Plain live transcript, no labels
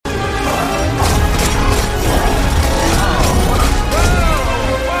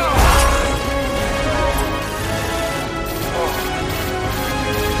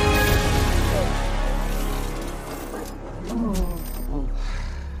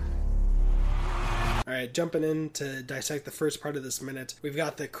Alright, jumping in to dissect the first part of this minute, we've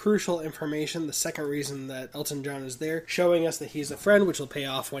got the crucial information, the second reason that Elton John is there, showing us that he's a friend, which will pay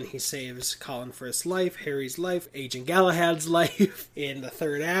off when he saves Colin Firth's life, Harry's life, Agent Galahad's life in the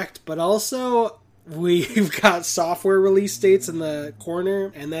third act, but also we've got software release dates in the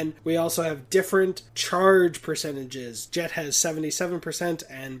corner, and then we also have different charge percentages. Jet has 77%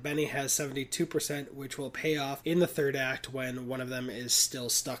 and Benny has 72%, which will pay off in the third act when one of them is still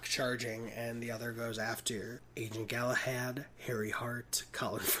stuck charging and the other goes after Agent Galahad, Harry Hart,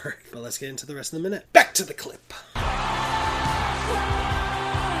 Colin Firth. But let's get into the rest of the minute. Back to the clip.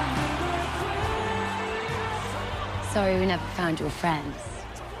 Sorry we never found your friends.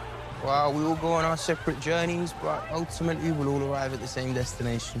 Well, we all go on our separate journeys, but ultimately we'll all arrive at the same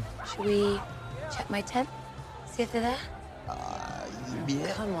destination. Should we check my tent? See if they're there?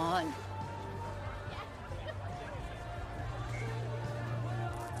 Yeah. Come on.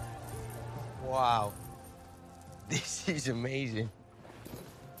 Wow. This is amazing.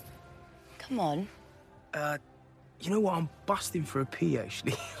 Come on. You know what? I'm busting for a pee,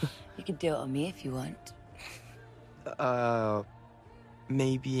 actually. You can do it on me if you want.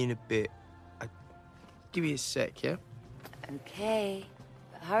 Maybe in a bit. Give me a sec, yeah? Okay.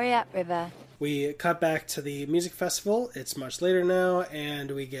 But hurry up, River. We cut back to the music festival. It's much later now,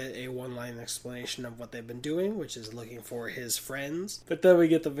 and we get a one-line explanation of what they've been doing, which is looking for his friends. But then we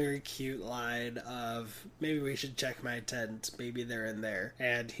get the very cute line of, maybe we should check my tent, maybe they're in there.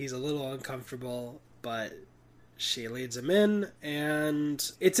 And he's a little uncomfortable, but she leads him in,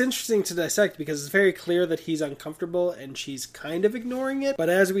 and it's interesting to dissect because it's very clear that he's uncomfortable and she's kind of ignoring it. But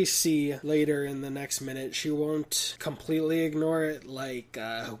as we see later in the next minute, she won't completely ignore it like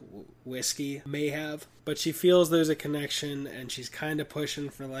Whiskey may have. But she feels there's a connection, and she's kind of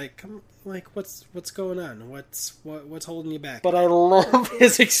pushing for what's going on? What's holding you back? But I love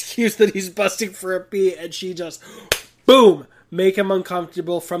his excuse that he's busting for a pee, and she just boom, make him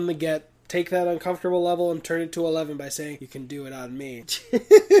uncomfortable from the get. Take that uncomfortable level and turn it to 11 by saying, you can do it on me.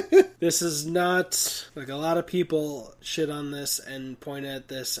 This is not, like, a lot of people shit on this and point at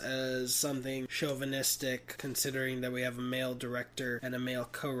this as something chauvinistic, considering that we have a male director and a male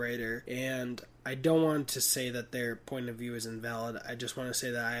co-writer. And I don't want to say that their point of view is invalid. I just want to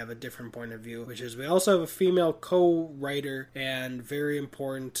say that I have a different point of view, which is we also have a female co-writer, and very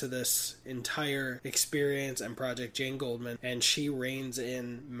important to this entire experience and project, Jane Goldman, and she reins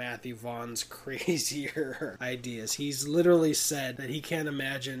in Matthew Vaughn's crazier ideas. He's literally said that he can't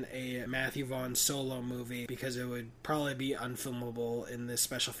imagine a Matthew Vaughn solo movie because it would probably be unfilmable in the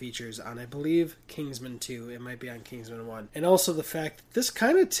special features on, I believe, Kingsman 2. It might be on Kingsman 1. And also the fact that this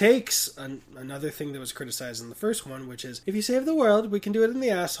kind of takes another thing that was criticized in the first one, which is, if you save the world, we can do it in the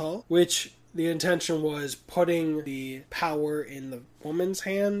asshole, which the intention was putting the power in the woman's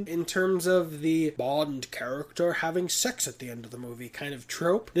hand in terms of the Bond character having sex at the end of the movie kind of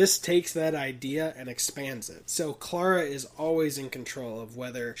trope. This takes that idea and expands it. So Clara is always in control of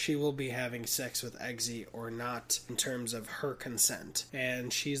whether she will be having sex with Eggsy or not in terms of her consent.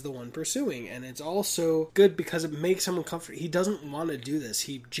 And she's the one pursuing. And it's also good because it makes him uncomfortable. He doesn't want to do this.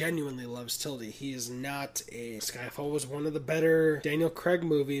 He genuinely loves Tildy. He is not a... Skyfall was one of the better Daniel Craig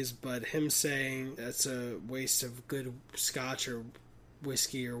movies, but him saying that's a waste of good scotch or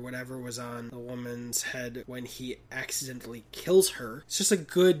whiskey or whatever was on the woman's head when he accidentally kills her. It's just a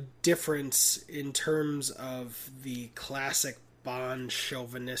good difference in terms of the classic Bond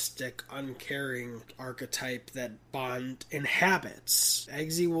chauvinistic, uncaring archetype that Bond inhabits.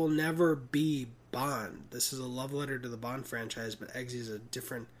 Eggsy will never be Bond. This is a love letter to the Bond franchise, but Eggsy is a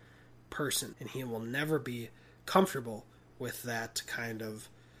different person, and he will never be comfortable with that kind of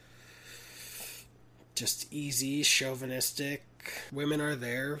just easy, chauvinistic, women are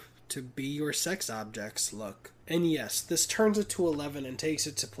there to be your sex objects look. And yes, this turns it to 11 and takes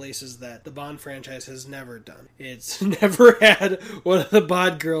it to places that the Bond franchise has never done. It's never had one of the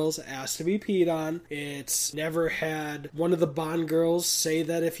Bond girls ask to be peed on. It's never had one of the Bond girls say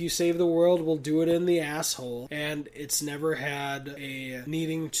that if you save the world, we'll do it in the asshole. And it's never had a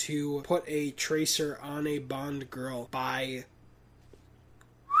needing to put a tracer on a Bond girl by...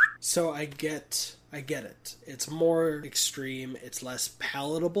 So I get it. It's more extreme, it's less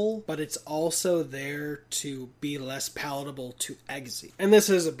palatable, but it's also there to be less palatable to Eggsy. And this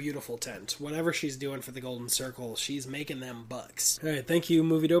is a beautiful tent. Whatever she's doing for the Golden Circle, she's making them bucks. Alright, thank you,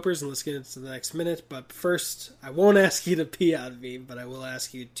 movie dopers, and let's get into the next minute. But first, I won't ask you to pee on me, but I will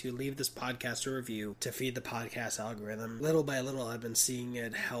ask you to leave this podcast a review to feed the podcast algorithm. Little by little, I've been seeing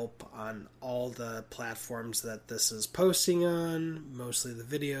it help on all the platforms that this is posting on, mostly the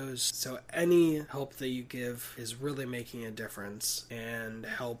videos. So any help help that you give is really making a difference and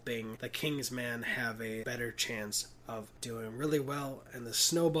helping the Kingsman have a better chance of doing really well, and the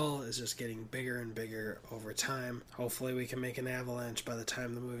snowball is just getting bigger and bigger over time. Hopefully we can make an avalanche by the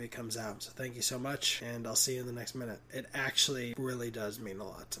time the movie comes out. So thank you so much, and I'll see you in the next minute. It actually really does mean a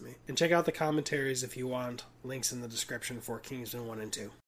lot to me. And check out the commentaries if you want. Links in the description for Kingsman 1 and 2.